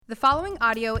The following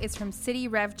audio is from City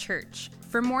Rev Church.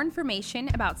 For more information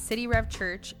about City Rev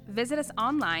Church, visit us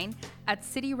online at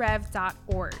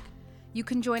cityrev.org. You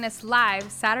can join us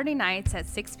live Saturday nights at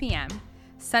 6 p.m.,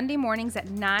 Sunday mornings at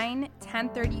 9,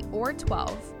 10:30, or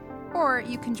 12, or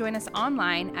you can join us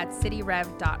online at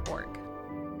cityrev.org.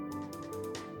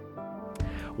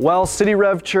 Well, City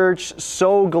Rev Church,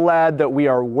 so glad that we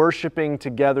are worshiping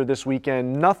together this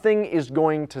weekend. Nothing is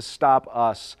going to stop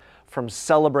us from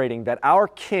celebrating that our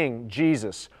King,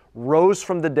 Jesus, rose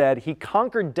from the dead. He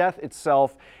conquered death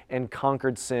itself and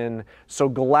conquered sin. So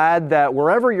glad that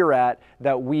wherever you're at,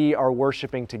 that we are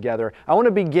worshiping together. I want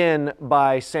to begin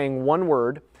by saying one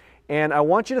word, and I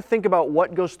want you to think about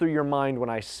what goes through your mind when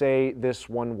I say this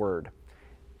one word: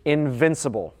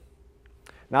 invincible.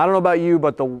 Now, I don't know about you,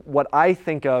 but what I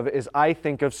think of is I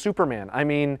think of Superman. I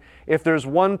mean, if there's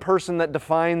one person that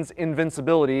defines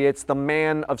invincibility, it's the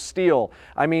Man of Steel.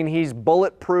 I mean, he's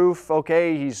bulletproof,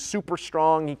 okay? He's super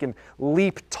strong. He can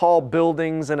leap tall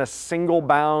buildings in a single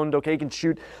bound, okay? He can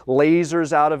shoot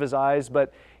lasers out of his eyes.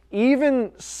 But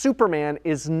even Superman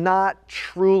is not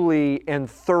truly and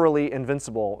thoroughly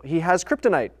invincible. He has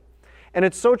kryptonite. And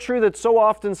it's so true that so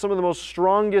often some of the most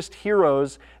strongest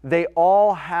heroes, they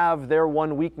all have their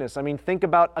one weakness. I mean, think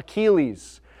about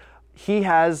Achilles. He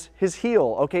has his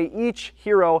heel, okay? Each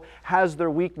hero has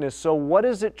their weakness. So what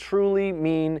does it truly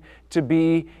mean to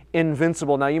be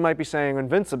invincible? Now, you might be saying,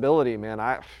 invincibility, man,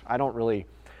 I don't really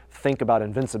think about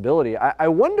invincibility. I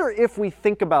wonder if we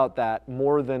think about that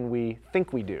more than we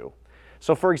think we do.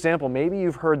 So, for example, maybe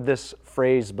you've heard this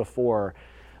phrase before: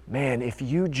 man, if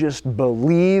you just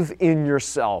believe in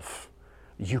yourself,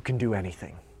 you can do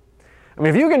anything. I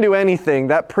mean, if you can do anything,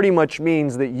 that pretty much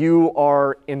means that you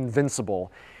are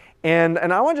invincible. And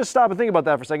I want to just stop and think about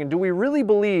that for a second. Do we really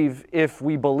believe if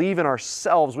we believe in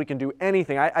ourselves, we can do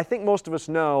anything? I think most of us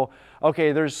know,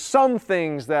 okay, there's some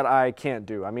things that I can't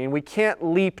do. I mean, we can't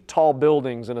leap tall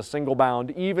buildings in a single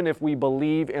bound, even if we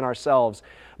believe in ourselves.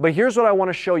 But here's what I want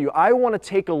to show you. I want to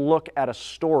take a look at a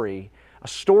story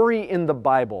in the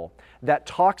Bible that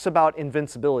talks about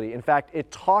invincibility. In fact, it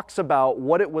talks about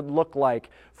what it would look like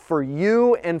for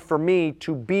you and for me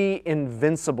to be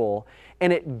invincible,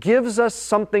 and it gives us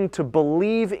something to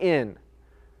believe in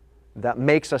that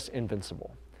makes us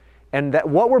invincible. And that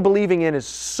what we're believing in is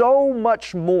so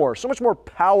much more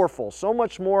powerful, so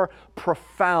much more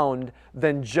profound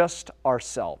than just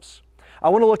ourselves. I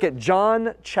want to look at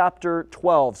John chapter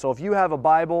 12. So if you have a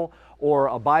Bible or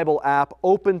a Bible app,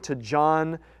 open to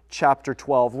John chapter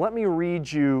 12. Let me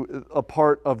read you a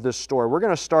part of this story. We're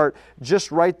going to start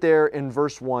just right there in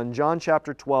verse 1. John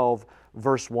chapter 12,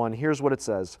 verse 1. Here's what it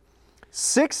says.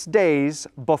 6 days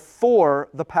before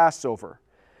the Passover,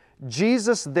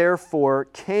 Jesus therefore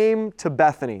came to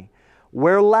Bethany,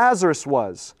 where Lazarus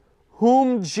was,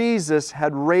 whom Jesus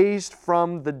had raised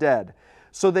from the dead.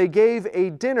 So they gave a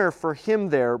dinner for him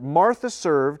there. Martha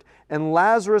served, and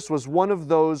Lazarus was one of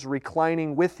those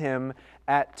reclining with him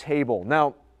at table.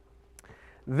 Now,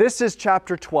 this is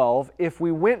chapter 12. If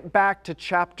we went back to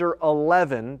chapter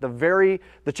 11, the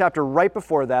chapter right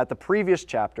before that, the previous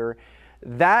chapter,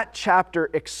 that chapter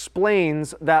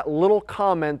explains that little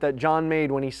comment that John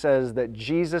made when he says that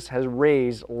Jesus has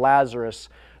raised Lazarus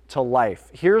to life.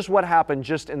 Here's what happened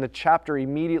just in the chapter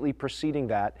immediately preceding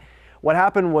that. What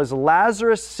happened was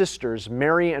Lazarus' sisters,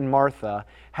 Mary and Martha,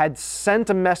 had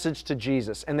sent a message to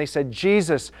Jesus, and they said,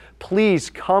 Jesus, please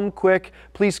come quick.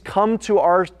 Please come to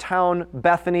our town,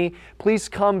 Bethany. Please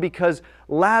come because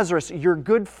Lazarus, your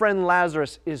good friend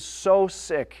Lazarus, is so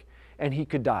sick and he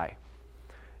could die.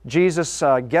 Jesus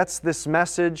gets this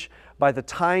message. By the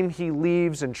time he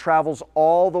leaves and travels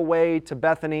all the way to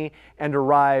Bethany and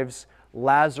arrives,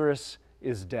 Lazarus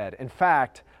is dead. In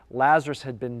fact, Lazarus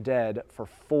had been dead for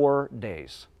 4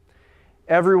 days.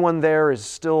 Everyone there is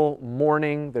still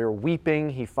mourning. They're weeping.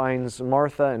 He finds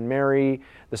Martha and Mary,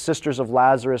 the sisters of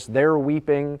Lazarus. They're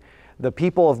weeping. The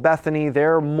people of Bethany,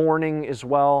 they're mourning as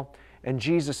well. And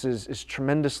Jesus is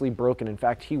tremendously broken. In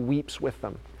fact, he weeps with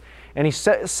them. And he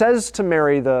says to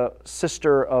Mary, the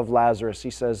sister of Lazarus, he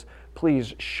says,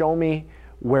 please show me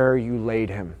where you laid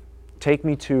him. Take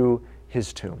me to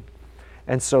his tomb.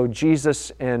 And so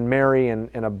Jesus and Mary and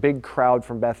a big crowd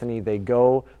from Bethany, they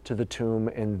go to the tomb,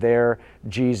 and there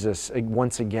Jesus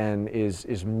once again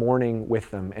is mourning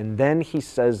with them. And then he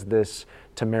says this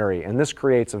to Mary, and this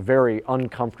creates a very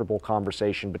uncomfortable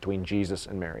conversation between Jesus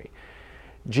and Mary.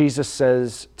 Jesus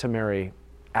says to Mary,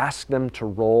 ask them to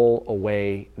roll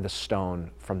away the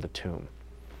stone from the tomb.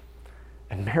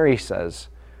 And Mary says,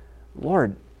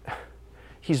 Lord,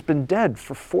 he's been dead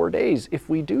for 4 days. If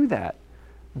we do that,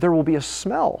 there will be a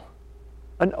smell,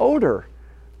 an odor.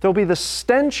 There'll be the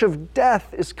stench of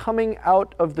death is coming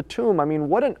out of the tomb. I mean,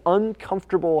 what an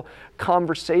uncomfortable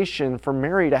conversation for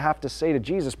Mary to have to say to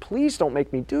Jesus, please don't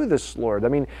make me do this, Lord. I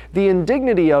mean, the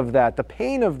indignity of that, the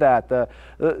pain of that,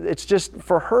 it's just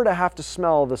for her to have to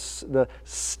smell the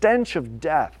stench of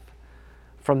death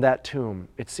from that tomb.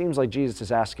 It seems like Jesus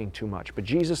is asking too much, but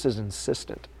Jesus is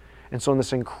insistent. And so in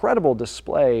this incredible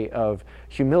display of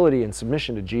humility and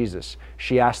submission to Jesus,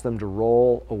 she asked them to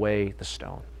roll away the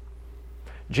stone.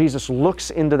 Jesus looks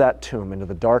into that tomb, into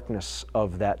the darkness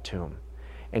of that tomb,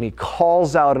 and he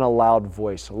calls out in a loud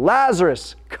voice,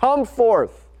 Lazarus, come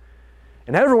forth.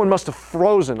 And everyone must have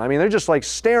frozen. I mean, they're just like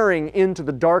staring into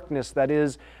the darkness that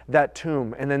is that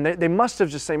tomb. And then they must have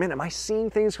just said, man, am I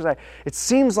seeing things? Because it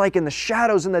seems like in the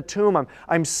shadows in that tomb,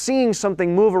 I'm seeing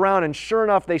something move around. And sure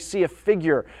enough, they see a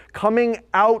figure coming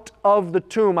out of the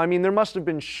tomb. I mean, there must have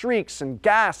been shrieks and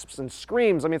gasps and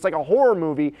screams. I mean, it's like a horror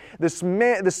movie. This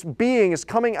being is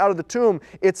coming out of the tomb.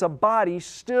 It's a body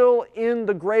still in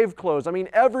the grave clothes. I mean,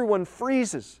 everyone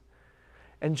freezes.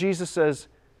 And Jesus says,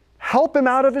 help him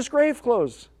out of his grave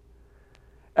clothes.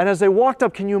 And as they walked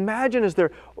up, can you imagine as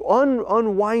they're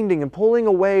unwinding and pulling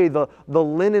away the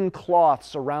linen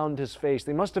cloths around his face?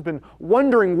 They must have been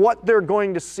wondering what they're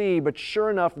going to see, but sure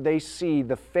enough, they see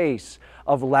the face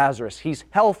of Lazarus. He's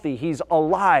healthy, he's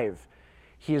alive.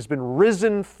 He has been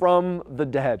risen from the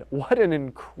dead. What an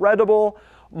incredible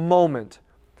moment.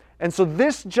 And so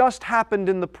this just happened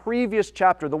in the previous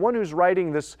chapter. The one who's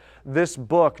writing this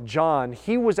book, John,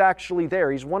 he was actually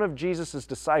there. He's one of Jesus'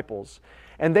 disciples.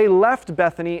 And they left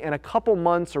Bethany, and a couple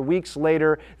months or weeks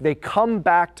later, they come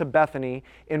back to Bethany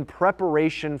in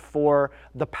preparation for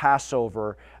the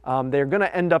Passover. They're going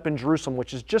to end up in Jerusalem,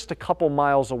 which is just a couple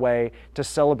miles away, to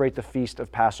celebrate the feast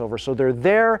of Passover. So they're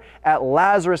there at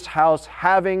Lazarus' house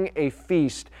having a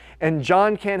feast. And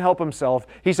John can't help himself.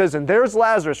 He says, and there's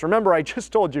Lazarus. Remember, I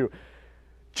just told you,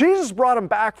 Jesus brought him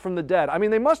back from the dead. I mean,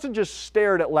 they must have just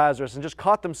stared at Lazarus and just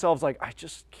caught themselves like, I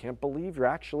just can't believe you're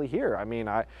actually here. I mean,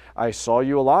 I saw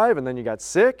you alive, and then you got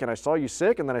sick, and I saw you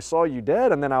sick, and then I saw you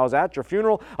dead, and then I was at your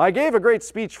funeral. I gave a great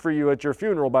speech for you at your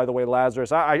funeral, by the way,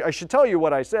 Lazarus. I should tell you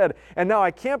what I said. And now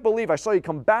I can't believe I saw you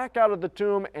come back out of the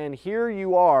tomb, and here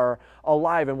you are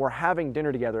alive, and we're having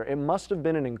dinner together. It must have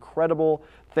been an incredible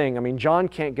thing. I mean, John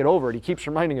can't get over it. He keeps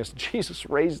reminding us, Jesus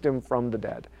raised him from the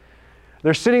dead.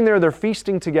 They're sitting there, they're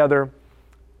feasting together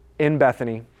in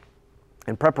Bethany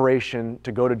in preparation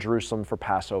to go to Jerusalem for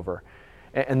Passover.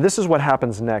 And this is what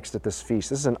happens next at this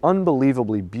feast. This is an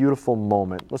unbelievably beautiful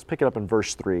moment. Let's pick it up in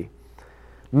verse 3.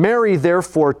 Mary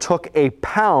therefore took a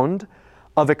pound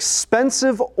of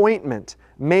expensive ointment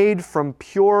made from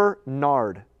pure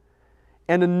nard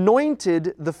and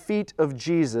anointed the feet of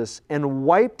Jesus and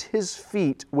wiped his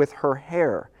feet with her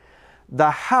hair.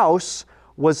 The house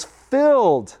was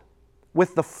filled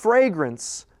with the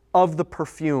fragrance of the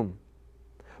perfume.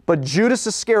 But Judas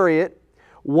Iscariot,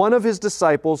 one of his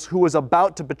disciples who was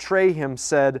about to betray him,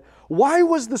 said, why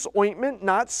was this ointment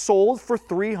not sold for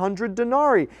 300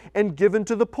 denarii and given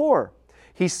to the poor?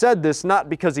 He said this not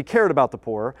because he cared about the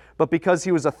poor, but because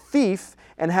he was a thief,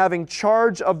 and having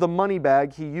charge of the money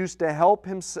bag, he used to help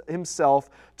himself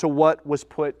to what was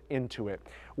put into it.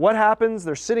 What happens?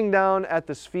 They're sitting down at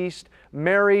this feast.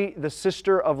 Mary, the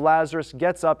sister of Lazarus,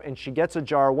 gets up and she gets a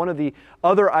jar. One of the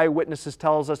other eyewitnesses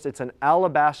tells us it's an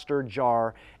alabaster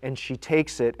jar, and she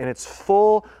takes it, and it's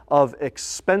full of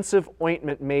expensive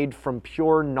ointment made from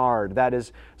pure nard. That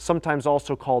is sometimes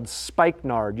also called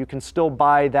spikenard. You can still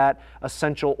buy that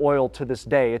essential oil to this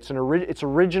day. It's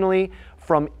originally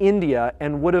from India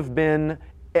and would have been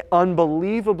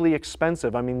unbelievably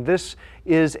expensive. I mean, this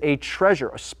is a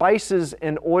treasure. Spices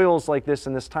and oils like this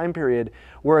in this time period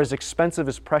were as expensive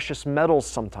as precious metals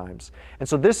sometimes. And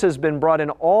so this has been brought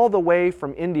in all the way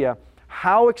from India.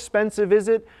 How expensive is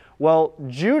it? Well,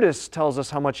 Judas tells us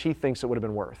how much he thinks it would have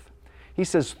been worth. He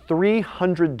says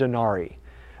 300 denarii.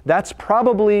 That's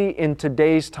probably in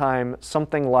today's time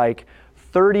something like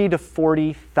 $30,000 to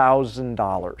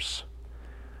 $40,000.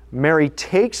 Mary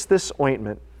takes this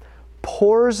ointment,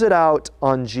 pours it out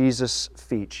on Jesus'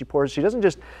 feet. She doesn't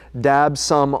just dab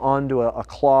some onto a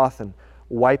cloth and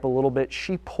wipe a little bit.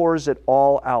 She pours it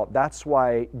all out. That's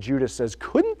why Judas says,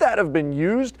 couldn't that have been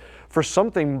used for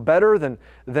something better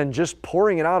than just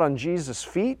pouring it out on Jesus'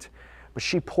 feet? But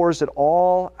she pours it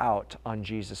all out on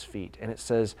Jesus' feet. And it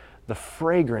says, the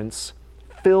fragrance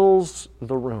fills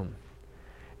the room.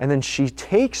 And then she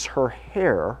takes her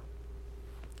hair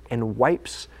and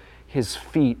wipes his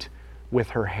feet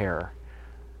with her hair.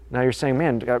 Now you're saying,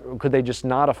 man, could they just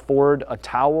not afford a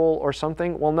towel or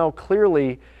something? Well, no,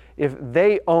 clearly, if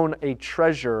they own a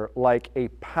treasure like a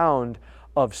pound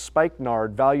of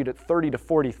spikenard valued at $30,000 to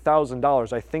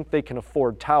 $40,000. I think they can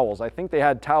afford towels. I think they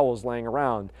had towels laying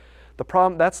around. The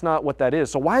problem, that's not what that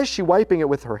is. So why is she wiping it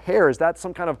with her hair? Is that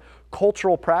some kind of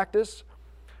cultural practice?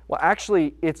 Well,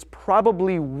 actually, it's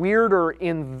probably weirder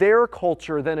in their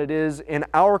culture than it is in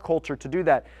our culture to do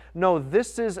that. No,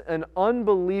 this is an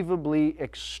unbelievably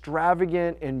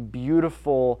extravagant and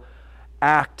beautiful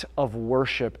act of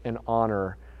worship and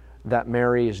honor that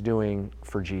Mary is doing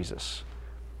for Jesus.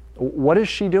 What is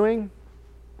she doing?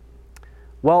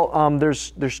 Well,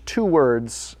 there's two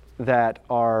words that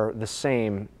are the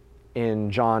same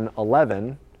in John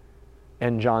 11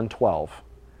 and John 12.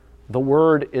 The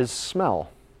word is smell.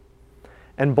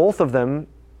 And both of them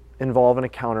involve an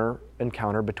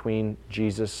encounter between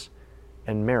Jesus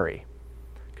and Mary.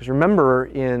 Because remember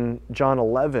in John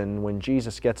 11, when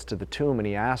Jesus gets to the tomb and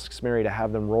he asks Mary to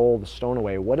have them roll the stone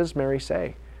away, what does Mary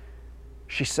say?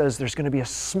 She says, there's going to be a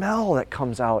smell that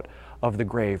comes out of the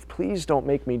grave. Please don't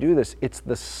make me do this. It's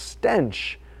the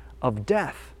stench of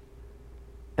death.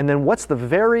 And then what's the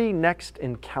very next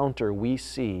encounter we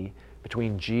see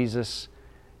between Jesus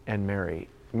and Mary?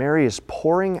 Mary is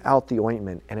pouring out the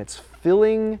ointment, and it's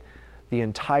filling the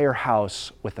entire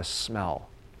house with a smell,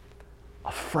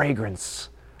 a fragrance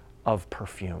of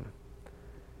perfume.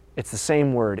 It's the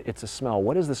same word, it's a smell.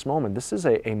 What is this moment? This is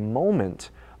a moment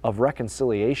of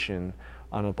reconciliation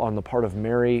on the part of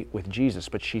Mary with Jesus,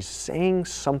 but she's saying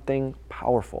something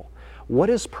powerful. What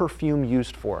is perfume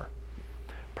used for?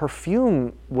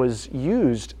 Perfume was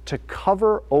used to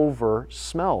cover over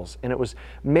smells, and it was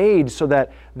made so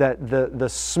that the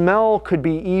smell could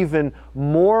be even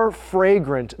more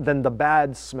fragrant than the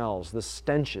bad smells, the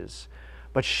stenches.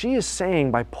 But she is saying,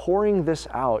 by pouring this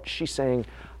out, she's saying,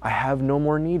 I have no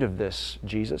more need of this,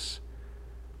 Jesus.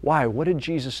 Why? What did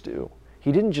Jesus do?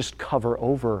 He didn't just cover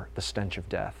over the stench of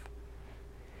death.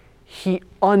 He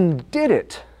undid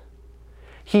it.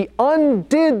 He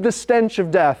undid the stench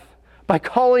of death by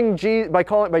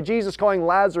Jesus calling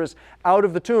Lazarus out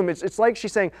of the tomb. It's like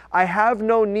she's saying, I have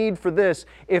no need for this.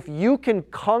 If you can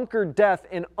conquer death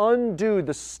and undo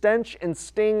the stench and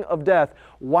sting of death,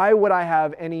 why would I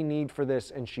have any need for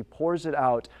this? And she pours it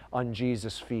out on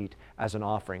Jesus' feet as an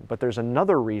offering. But there's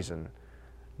another reason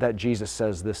that Jesus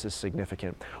says this is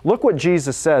significant. Look what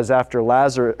Jesus says after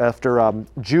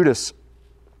Judas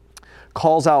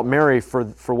calls out Mary for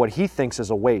what he thinks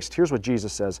is a waste. Here's what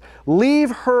Jesus says. Leave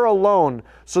her alone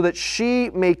so that she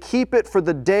may keep it for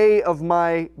the day of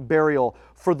my burial.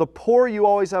 For the poor you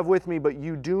always have with me, but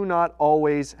you do not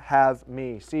always have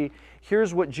me. See,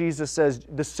 here's what Jesus says.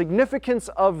 The significance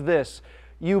of this,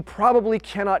 you probably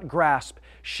cannot grasp.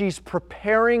 She's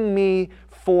preparing me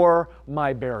for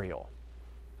my burial.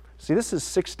 See, this is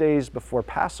 6 days before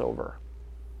Passover.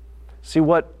 See,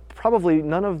 what probably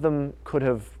none of them could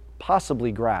have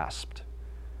possibly grasped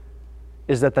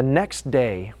is that the next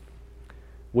day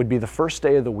would be the first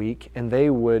day of the week, and they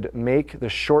would make the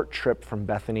short trip from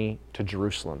Bethany to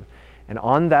Jerusalem. And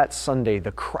on that Sunday,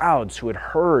 the crowds who had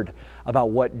heard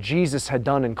about what Jesus had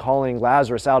done in calling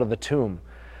Lazarus out of the tomb,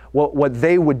 what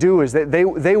they would do is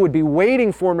they would be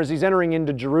waiting for him as he's entering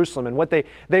into Jerusalem. And what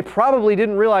they probably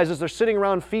didn't realize as they're sitting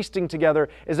around feasting together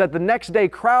is that the next day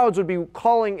crowds would be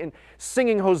calling and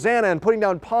singing Hosanna and putting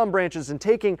down palm branches and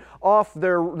taking off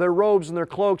their robes and their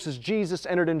cloaks as Jesus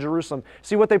entered in Jerusalem.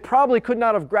 See, what they probably could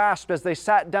not have grasped as they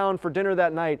sat down for dinner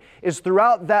that night is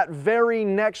throughout that very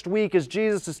next week as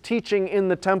Jesus is teaching in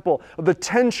the temple, the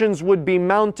tensions would be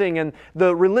mounting and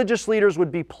the religious leaders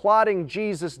would be plotting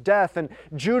Jesus' death, and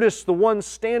Judas, the one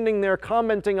standing there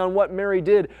commenting on what Mary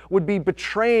did, would be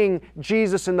betraying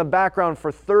Jesus in the background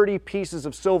for 30 pieces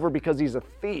of silver because he's a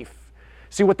thief.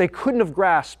 See, what they couldn't have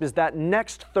grasped is that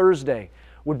next Thursday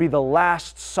would be the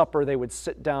last supper they would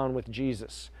sit down with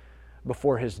Jesus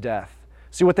before his death.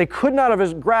 See, what they could not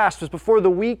have grasped is before the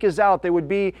week is out, they would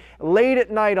be late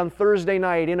at night on Thursday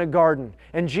night in a garden,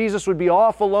 and Jesus would be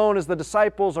off alone as the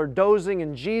disciples are dozing,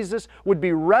 and Jesus would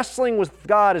be wrestling with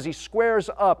God as he squares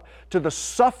up to the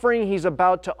suffering he's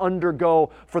about to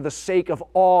undergo for the sake of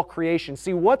all creation.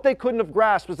 See, what they couldn't have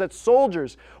grasped was that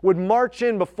soldiers would march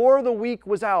in before the week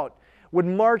was out, would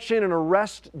march in and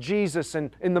arrest Jesus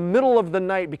in the middle of the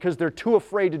night because they're too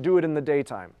afraid to do it in the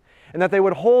daytime. And that they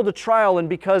would hold a trial, and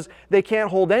because they can't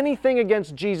hold anything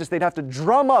against Jesus, they'd have to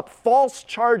drum up false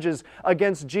charges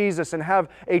against Jesus and have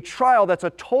a trial that's a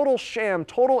total sham,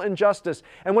 total injustice.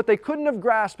 And what they couldn't have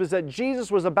grasped is that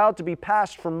Jesus was about to be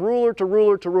passed from ruler to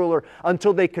ruler to ruler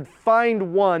until they could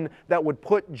find one that would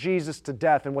put Jesus to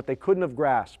death. And what they couldn't have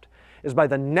grasped is by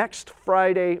the next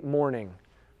Friday morning,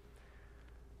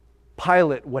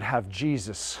 Pilate would have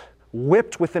Jesus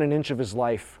whipped within an inch of his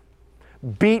life,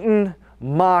 beaten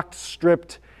mocked,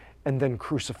 stripped, and then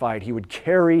crucified. He would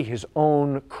carry his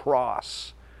own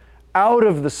cross out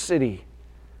of the city.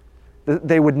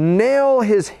 They would nail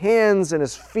his hands and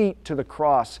his feet to the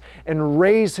cross and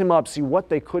raise him up. See, what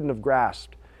they couldn't have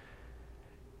grasped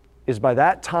is by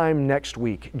that time next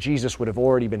week, Jesus would have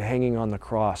already been hanging on the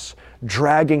cross,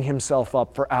 dragging himself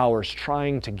up for hours,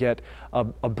 trying to get a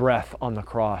breath on the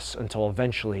cross until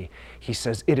eventually he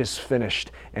says, "It is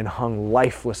finished," and hung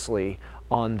lifelessly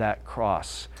on that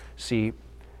cross. See,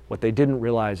 what they didn't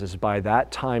realize is by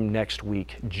that time next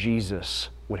week, Jesus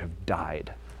would have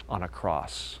died on a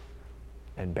cross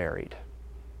and buried.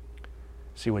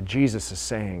 See, what Jesus is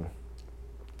saying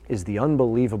is the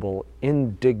unbelievable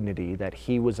indignity that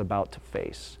he was about to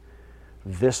face.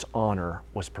 This honor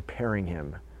was preparing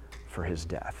him for his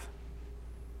death.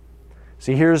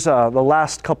 See, here's the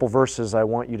last couple verses I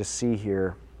want you to see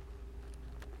here.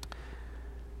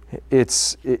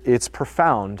 It's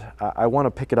profound. I want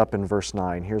to pick it up in verse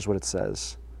 9. Here's what it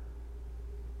says.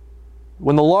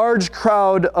 When the large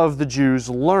crowd of the Jews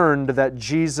learned that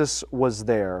Jesus was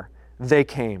there, they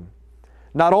came,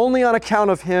 not only on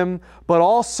account of him, but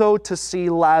also to see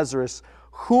Lazarus,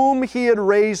 whom he had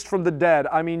raised from the dead.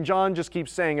 I mean, John just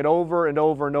keeps saying it over and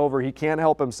over and over. He can't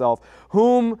help himself.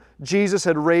 Whom Jesus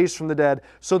had raised from the dead.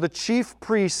 So the chief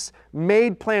priests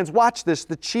made plans. Watch this.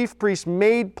 The chief priests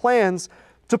made plans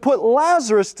to put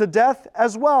Lazarus to death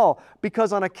as well,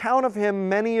 because on account of him,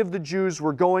 many of the Jews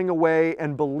were going away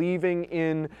and believing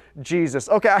in Jesus.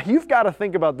 Okay, you've got to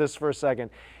think about this for a second.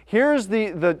 Here's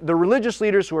the religious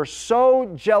leaders who are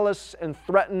so jealous and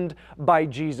threatened by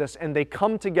Jesus, and they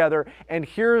come together, and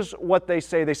here's what they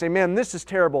say. They say, man, this is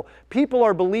terrible. People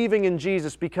are believing in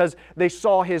Jesus because they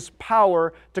saw his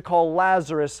power to call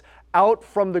Lazarus out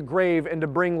from the grave and to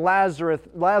bring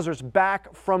Lazarus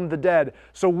back from the dead.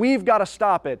 So we've got to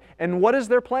stop it. And what is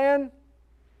their plan?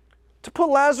 To put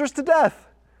Lazarus to death.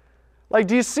 Like,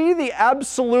 do you see the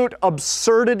absolute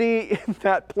absurdity in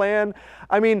that plan?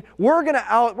 I mean, we're gonna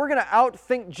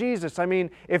outthink Jesus. I mean,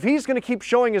 if he's gonna keep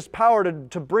showing his power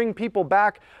to bring people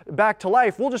back to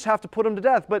life, we'll just have to put him to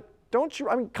death. But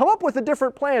come up with a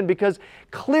different plan, because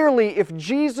clearly if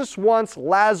Jesus wants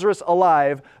Lazarus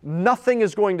alive, nothing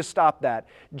is going to stop that.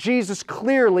 Jesus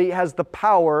clearly has the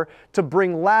power to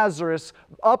bring Lazarus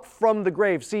up from the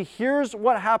grave. See, here's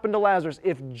what happened to Lazarus.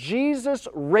 If Jesus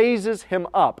raises him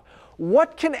up,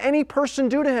 what can any person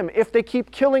do to him? If they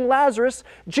keep killing Lazarus,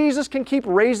 Jesus can keep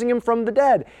raising him from the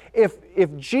dead. If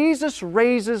Jesus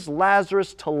raises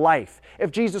Lazarus to life, if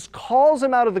Jesus calls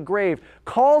him out of the grave,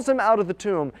 calls him out of the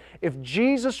tomb, if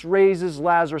Jesus raises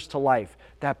Lazarus to life,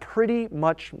 that pretty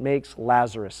much makes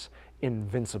Lazarus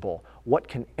invincible. What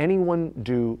can anyone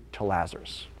do to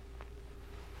Lazarus?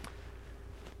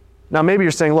 Now maybe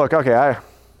you're saying, look, okay,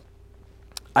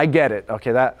 I get it.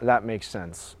 Okay, that makes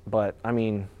sense. But I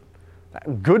mean,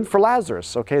 good for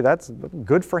Lazarus. Okay, that's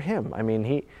good for him. I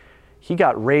mean, he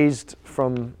got raised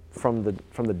from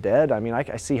the dead. I mean,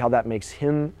 I see how that makes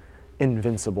him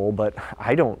invincible, but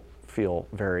I don't feel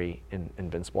very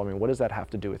invincible. I mean, what does that have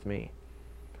to do with me?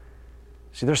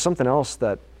 See, there's something else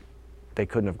that they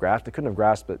couldn't have grasped. They couldn't have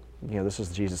grasped that, this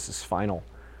is Jesus' final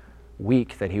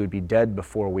week, that he would be dead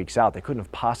before a week's out. They couldn't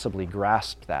have possibly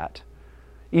grasped that,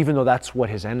 even though that's what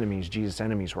his enemies, Jesus'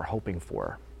 enemies, were hoping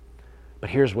for. But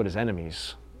here's what his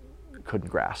enemies couldn't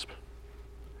grasp.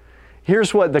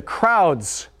 Here's what the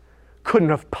crowds couldn't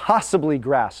have possibly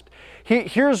grasped.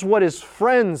 Here's what his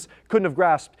friends couldn't have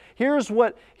grasped. Here's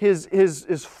what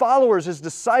his followers, his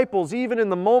disciples, even in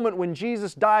the moment when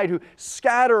Jesus died, who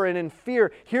scatter and in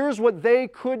fear, here's what they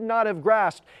could not have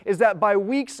grasped, is that by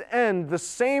week's end, the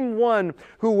same one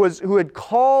who had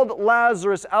called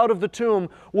Lazarus out of the tomb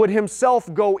would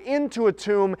himself go into a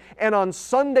tomb, and on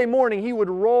Sunday morning he would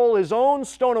roll his own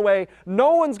stone away.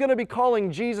 No one's going to be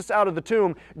calling Jesus out of the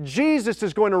tomb. Jesus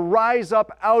is going to rise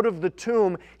up out of the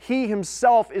tomb. He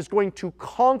himself is going to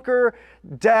conquer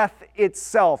death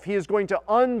itself. He is going to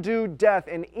undo death.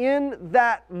 And in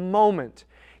that moment,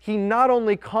 he not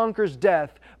only conquers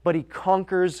death, but he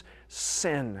conquers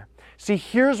sin. See,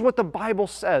 here's what the Bible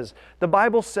says. The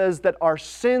Bible says that our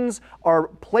sins are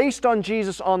placed on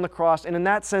Jesus on the cross, and in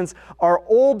that sense, our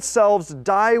old selves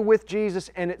die with Jesus,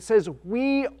 and it says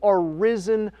we are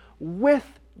risen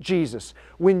with Jesus.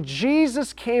 When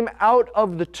Jesus came out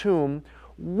of the tomb,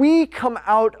 we come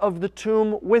out of the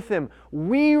tomb with him.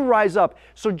 We rise up.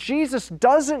 So Jesus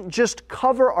doesn't just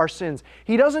cover our sins.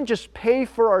 He doesn't just pay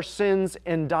for our sins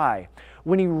and die.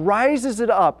 When he rises it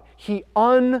up, he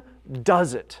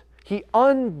undoes it. He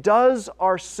undoes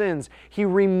our sins. He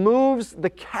removes the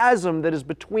chasm that is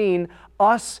between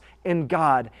us and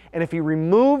God. And if he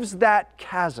removes that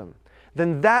chasm,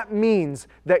 then that means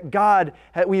that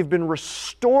we have been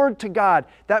restored to God.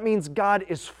 That means God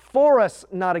is for us,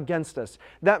 not against us.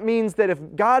 That means that if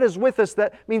God is with us,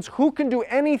 that means who can do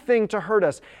anything to hurt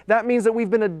us? That means that we've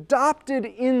been adopted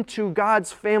into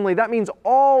God's family. That means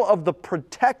all of the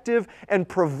protective and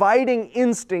providing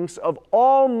instincts of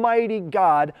Almighty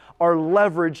God are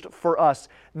leveraged for us.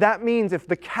 That means if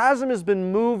the chasm has been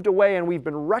moved away and we've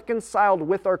been reconciled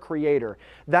with our Creator,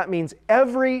 that means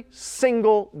every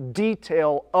single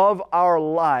detail of our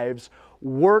lives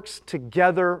works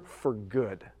together for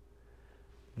good.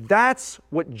 That's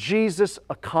what Jesus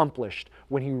accomplished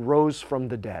when He rose from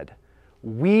the dead.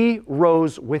 We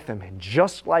rose with Him, and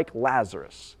just like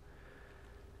Lazarus.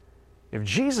 If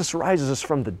Jesus rises us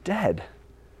from the dead,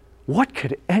 what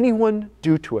could anyone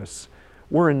do to us?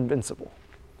 We're invincible.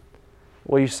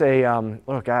 Well, you say,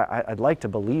 look, I'd like to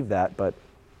believe that, but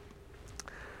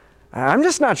I'm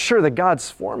just not sure that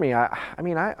God's for me.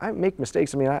 I make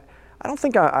mistakes. I don't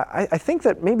think, I think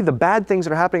that maybe the bad things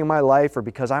that are happening in my life are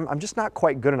because I'm just not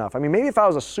quite good enough. Maybe if I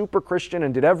was a super Christian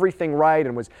and did everything right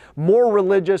and was more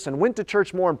religious and went to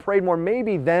church more and prayed more,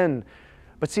 maybe then.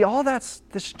 But see, all that's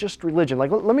just religion. Like,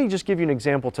 let me just give you an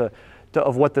example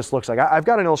of what this looks like. I've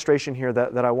got an illustration here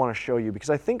that I want to show you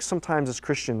because I think sometimes as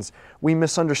Christians, we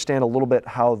misunderstand a little bit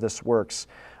how this works.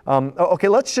 Okay,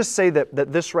 let's just say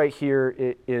that this right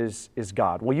here is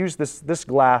God. We'll use this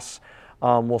glass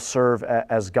will serve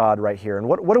as God right here. And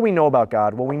what do we know about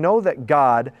God? Well, we know that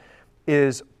God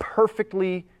is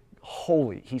perfectly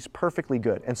holy. He's perfectly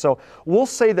good. And so we'll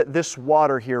say that this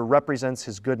water here represents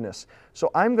His goodness.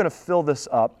 So I'm going to fill this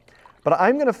up, but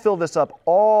I'm going to fill this up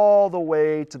all the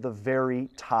way to the very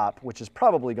top, which is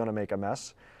probably going to make a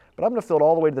mess. But I'm going to fill it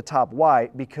all the way to the top. Why?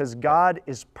 Because God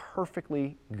is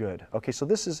perfectly good. Okay, so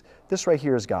this right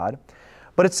here is God.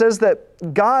 But it says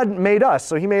that God made us,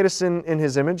 so He made us in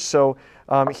His image. So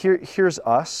here's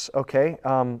us, okay?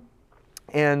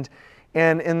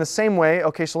 And in the same way,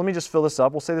 okay, so let me just fill this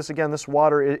up. We'll say this again. This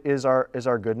water is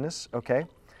our goodness, okay?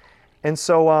 And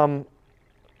so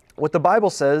what the Bible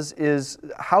says is,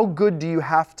 how good do you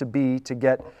have to be to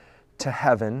get to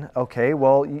heaven? Okay,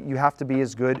 well, you have to be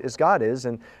as good as God is.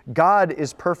 And God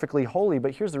is perfectly holy,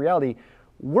 but here's the reality.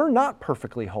 We're not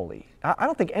perfectly holy. I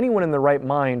don't think anyone in their right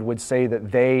mind would say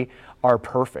that they are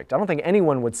perfect. I don't think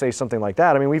anyone would say something like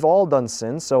that. We've all done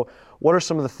sins, so what are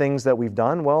some of the things that we've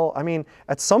done? Well,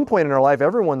 at some point in our life,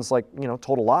 everyone's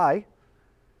told a lie.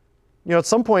 At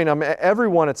some point,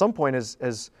 everyone at some point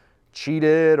has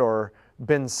cheated or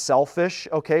been selfish.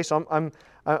 Okay, so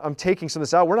I'm taking some of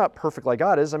this out. We're not perfect like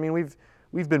God is.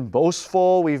 We've been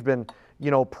boastful. We've been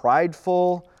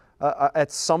prideful.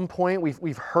 At some point,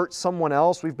 we've hurt someone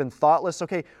else. We've been thoughtless.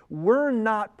 Okay, we're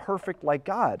not perfect like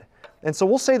God. And so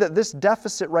we'll say that this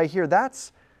deficit right here,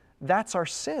 that's our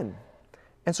sin.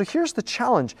 And so here's the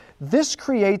challenge. This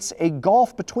creates a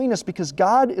gulf between us because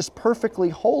God is perfectly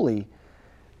holy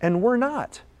and we're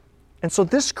not. And so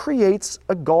this creates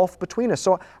a gulf between us.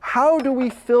 So how do we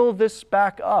fill this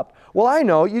back up? Well, I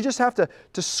know you just have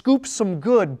to scoop some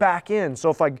good back in.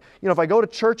 So if I go to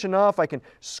church enough, I can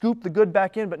scoop the good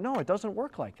back in. But no, it doesn't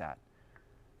work like that.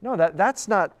 No, that's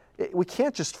not. We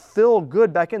can't just fill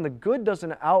good back in. The good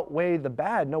doesn't outweigh the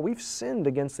bad. No, we've sinned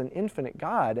against an infinite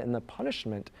God, and the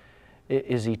punishment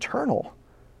is eternal.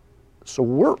 So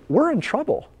we're in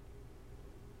trouble.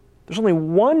 There's only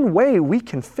one way we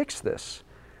can fix this.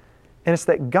 And it's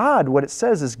that God, what it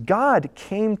says is God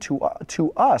came to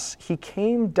us. He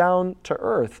came down to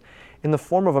earth in the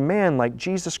form of a man like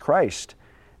Jesus Christ.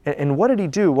 And what did He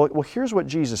do? Well, here's what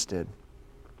Jesus did.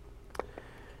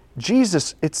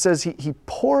 Jesus, it says he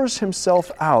pours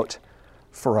Himself out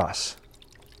for us.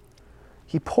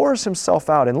 He pours Himself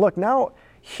out. And look, now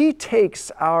He takes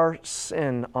our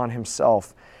sin on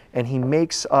Himself and He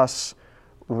makes us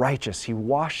righteous. He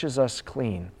washes us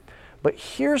clean. But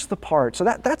here's the part, so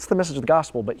that's the message of the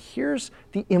gospel, but here's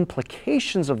the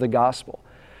implications of the gospel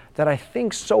that I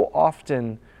think so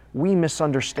often we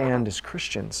misunderstand as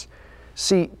Christians.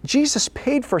 See, Jesus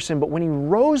paid for sin, but when He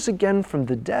rose again from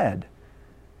the dead,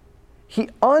 He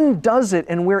undoes it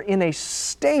and we're in a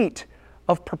state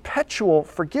of perpetual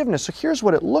forgiveness. So here's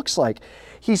what it looks like.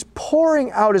 He's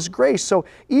pouring out His grace. So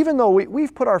even though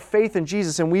we've put our faith in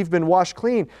Jesus and we've been washed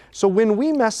clean, so when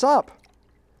we mess up,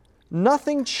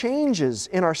 nothing changes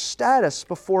in our status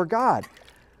before God.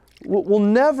 We'll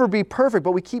never be perfect,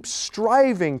 but we keep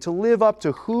striving to live up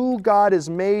to who God has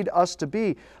made us to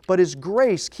be. But His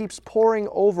grace keeps pouring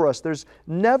over us. There's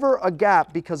never a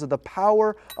gap because of the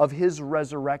power of His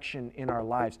resurrection in our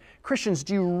lives. Christians,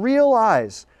 do you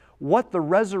realize what the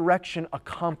resurrection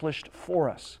accomplished for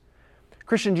us?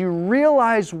 Christian, do you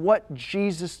realize what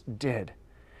Jesus did?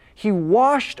 He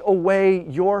washed away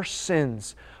your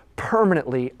sins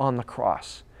permanently on the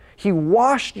cross. He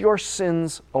washed your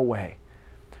sins away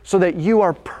so that you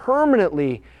are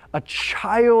permanently a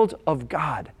child of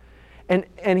God.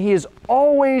 And He is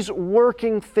always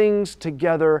working things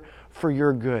together for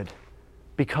your good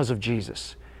because of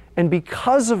Jesus. And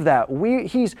because of that,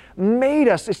 He's made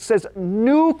us, it says,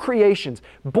 new creations.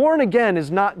 Born again is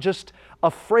not just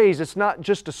a phrase, it's not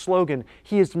just a slogan.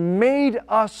 He has made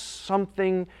us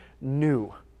something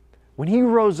new. When He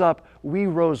rose up, we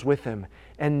rose with Him.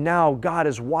 And now God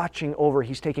is watching over.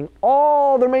 He's taking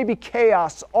there may be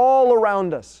chaos all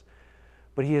around us,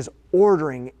 but He is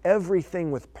ordering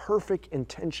everything with perfect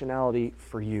intentionality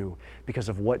for you because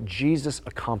of what Jesus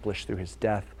accomplished through His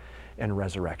death and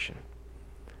resurrection.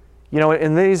 You know,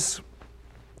 in these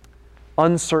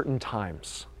uncertain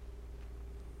times,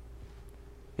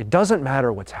 it doesn't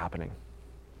matter what's happening.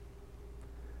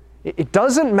 It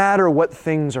doesn't matter what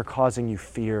things are causing you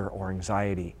fear or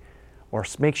anxiety or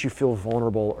makes you feel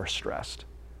vulnerable or stressed.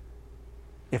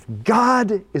 If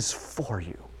God is for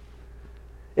you,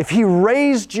 if He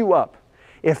raised you up,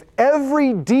 if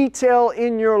every detail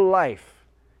in your life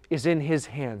is in His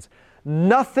hands,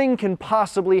 nothing can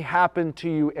possibly happen to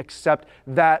you except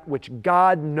that which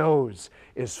God knows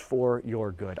is for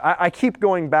your good. I keep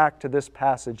going back to this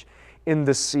passage in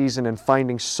this season and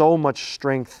finding so much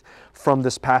strength from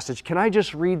this passage. Can I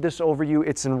just read this over you?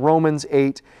 It's in Romans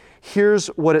 8. Here's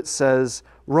what it says,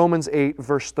 Romans 8,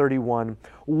 verse 31.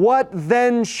 What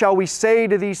then shall we say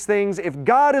to these things? If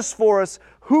God is for us,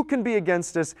 who can be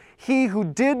against us? He who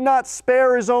did not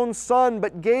spare His own Son,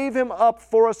 but gave Him up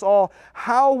for us all,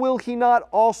 how will He not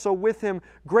also with Him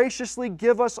graciously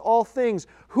give us all things?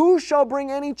 Who shall bring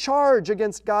any charge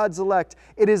against God's elect?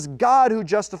 It is God who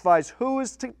justifies. Who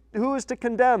is to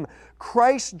condemn?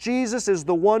 Christ Jesus is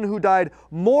the one who died.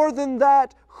 More than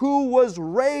that, who was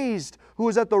raised, who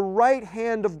is at the right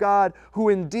hand of God, who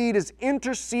indeed is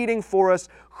interceding for us.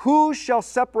 Who shall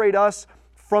separate us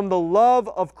from the love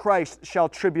of Christ? Shall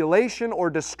tribulation or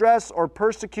distress or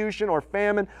persecution or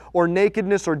famine or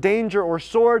nakedness or danger or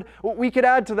sword? We could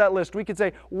add to that list. We could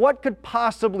say, what could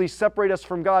possibly separate us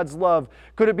from God's love?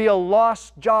 Could it be a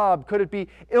lost job? Could it be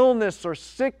illness or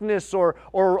sickness or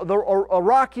a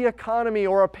rocky economy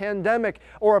or a pandemic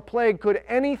or a plague? Could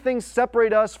anything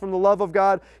separate us from the love of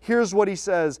God? Here's what he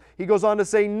says. He goes on to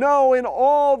say, no, in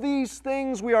all these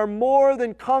things we are more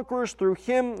than conquerors through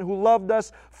Him who loved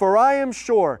us. For I am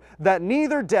sure that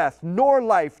neither death, nor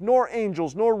life, nor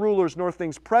angels, nor rulers, nor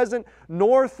things present,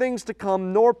 nor things to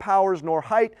come, nor powers, nor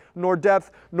height, nor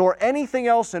depth, nor anything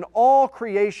else in all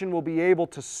creation will be able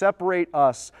to separate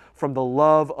us from the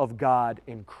love of God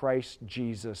in Christ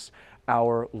Jesus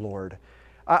our Lord.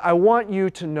 I want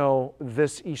you to know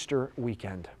this Easter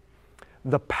weekend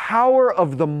the power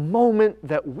of the moment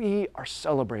that we are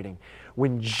celebrating.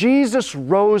 When Jesus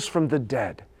rose from the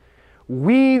dead,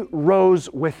 we rose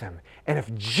with Him. And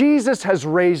if Jesus has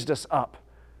raised us up,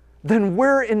 then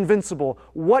we're invincible.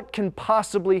 What can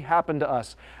possibly happen to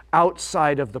us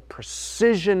outside of the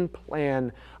precision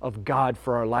plan of God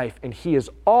for our life? And He is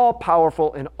all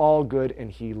powerful and all good, and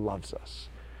He loves us.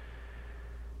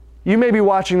 You may be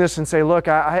watching this and say, look,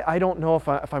 I don't know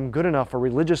if I'm good enough or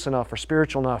religious enough or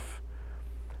spiritual enough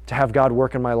to have God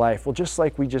work in my life. Well, just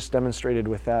like we just demonstrated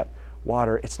with that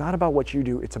water, it's not about what you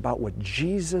do, it's about what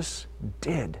Jesus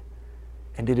did.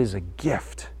 And it is a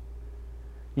gift.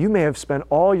 You may have spent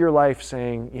all your life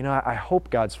saying, you know, I hope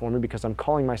God's for me because I'm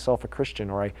calling myself a Christian,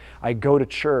 or I go to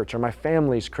church, or my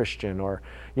family's Christian, or,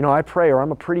 you know, I pray, or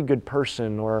I'm a pretty good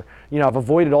person, or, you know, I've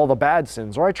avoided all the bad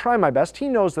sins, or I try my best. He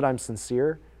knows that I'm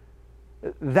sincere.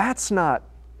 That's not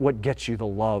what gets you the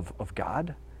love of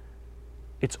God.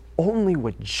 It's only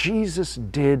what Jesus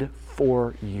did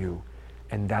for you,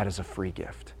 and that is a free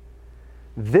gift.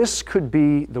 This could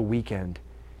be the weekend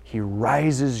He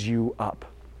rises you up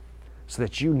so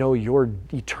that you know your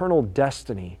eternal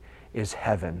destiny is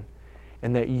heaven,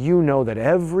 and that you know that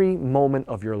every moment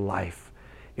of your life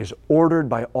is ordered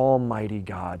by Almighty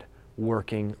God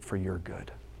working for your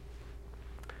good.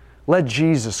 Let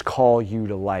Jesus call you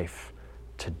to life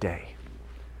today.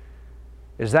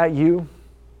 Is that you?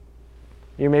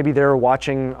 You may be there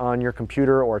watching on your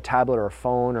computer or a tablet or a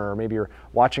phone, or maybe you're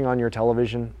watching on your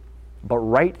television, but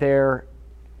right there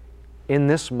in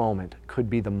this moment could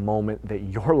be the moment that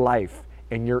your life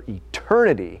and your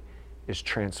eternity is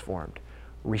transformed.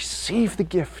 Receive the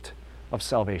gift of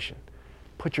salvation.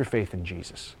 Put your faith in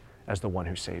Jesus as the one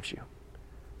who saves you.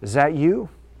 Is that you?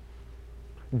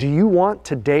 Do you want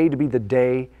today to be the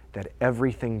day that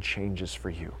everything changes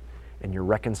for you and you're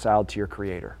reconciled to your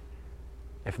Creator?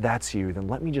 If that's you, then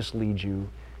let me just lead you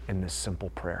in this simple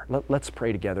prayer. Let's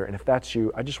pray together. And if that's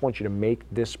you, I just want you to make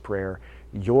this prayer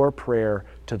your prayer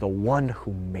to the one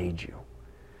who made you.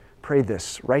 Pray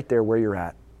this right there where you're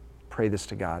at. Pray this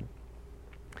to God.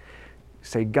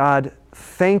 Say, God,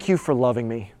 thank you for loving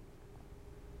me.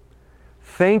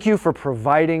 Thank you for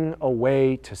providing a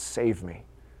way to save me.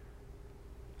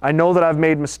 I know that I've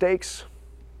made mistakes.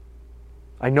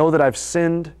 I know that I've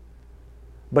sinned,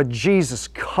 but Jesus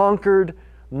conquered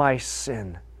my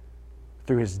sin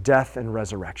through his death and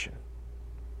resurrection.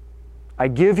 I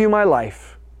give you my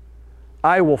life.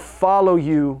 I will follow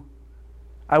you.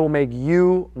 I will make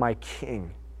you my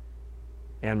King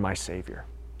and my Savior.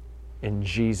 In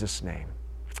Jesus' name,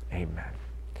 amen.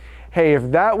 Hey, if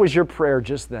that was your prayer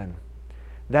just then,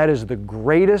 that is the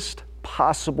greatest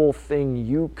possible thing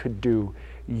you could do.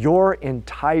 Your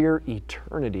entire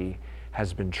eternity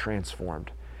has been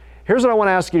transformed. Here's what I want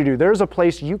to ask you to do. There's a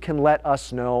place you can let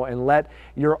us know and let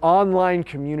your online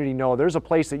community know. There's a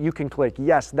place that you can click,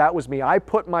 yes, that was me. I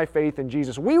put my faith in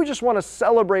Jesus. We just want to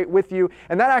celebrate with you,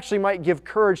 and that actually might give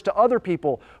courage to other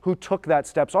people who took that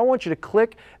step. So I want you to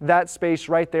click that space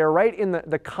right there. Right in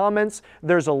the comments,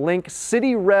 there's a link,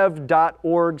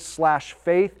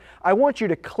 cityrev.org/faith. I want you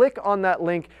to click on that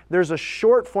link. There's a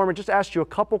short form. It just asks you a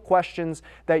couple questions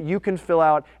that you can fill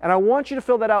out. And I want you to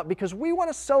fill that out because we want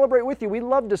to celebrate with you. We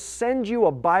love to send you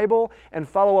a Bible and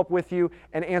follow up with you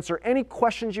and answer any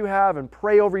questions you have and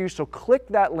pray over you. So click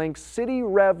that link,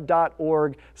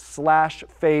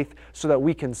 cityrev.org/faith, so that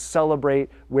we can celebrate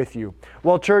with you.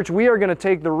 Well, church, we are going to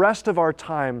take the rest of our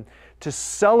time to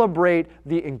celebrate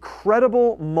the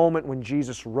incredible moment when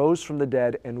Jesus rose from the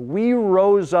dead and we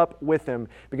rose up with him,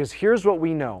 because here's what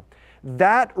we know.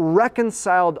 That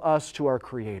reconciled us to our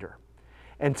Creator.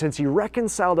 And since he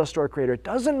reconciled us to our Creator, it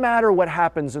doesn't matter what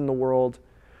happens in the world,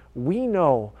 we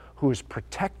know who is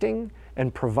protecting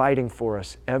and providing for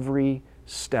us every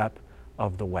step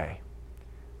of the way.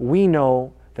 We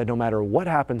know that no matter what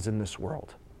happens in this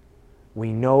world,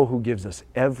 we know who gives us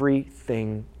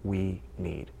everything we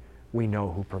need. We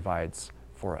know who provides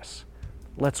for us.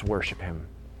 Let's worship him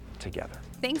together.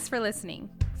 Thanks for listening.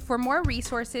 For more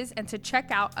resources and to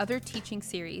check out other teaching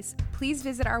series, please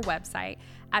visit our website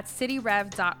at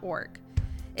cityrev.org.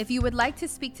 If you would like to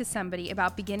speak to somebody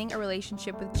about beginning a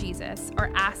relationship with Jesus or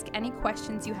ask any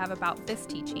questions you have about this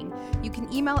teaching, you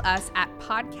can email us at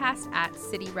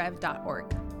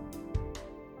podcast@cityrev.org.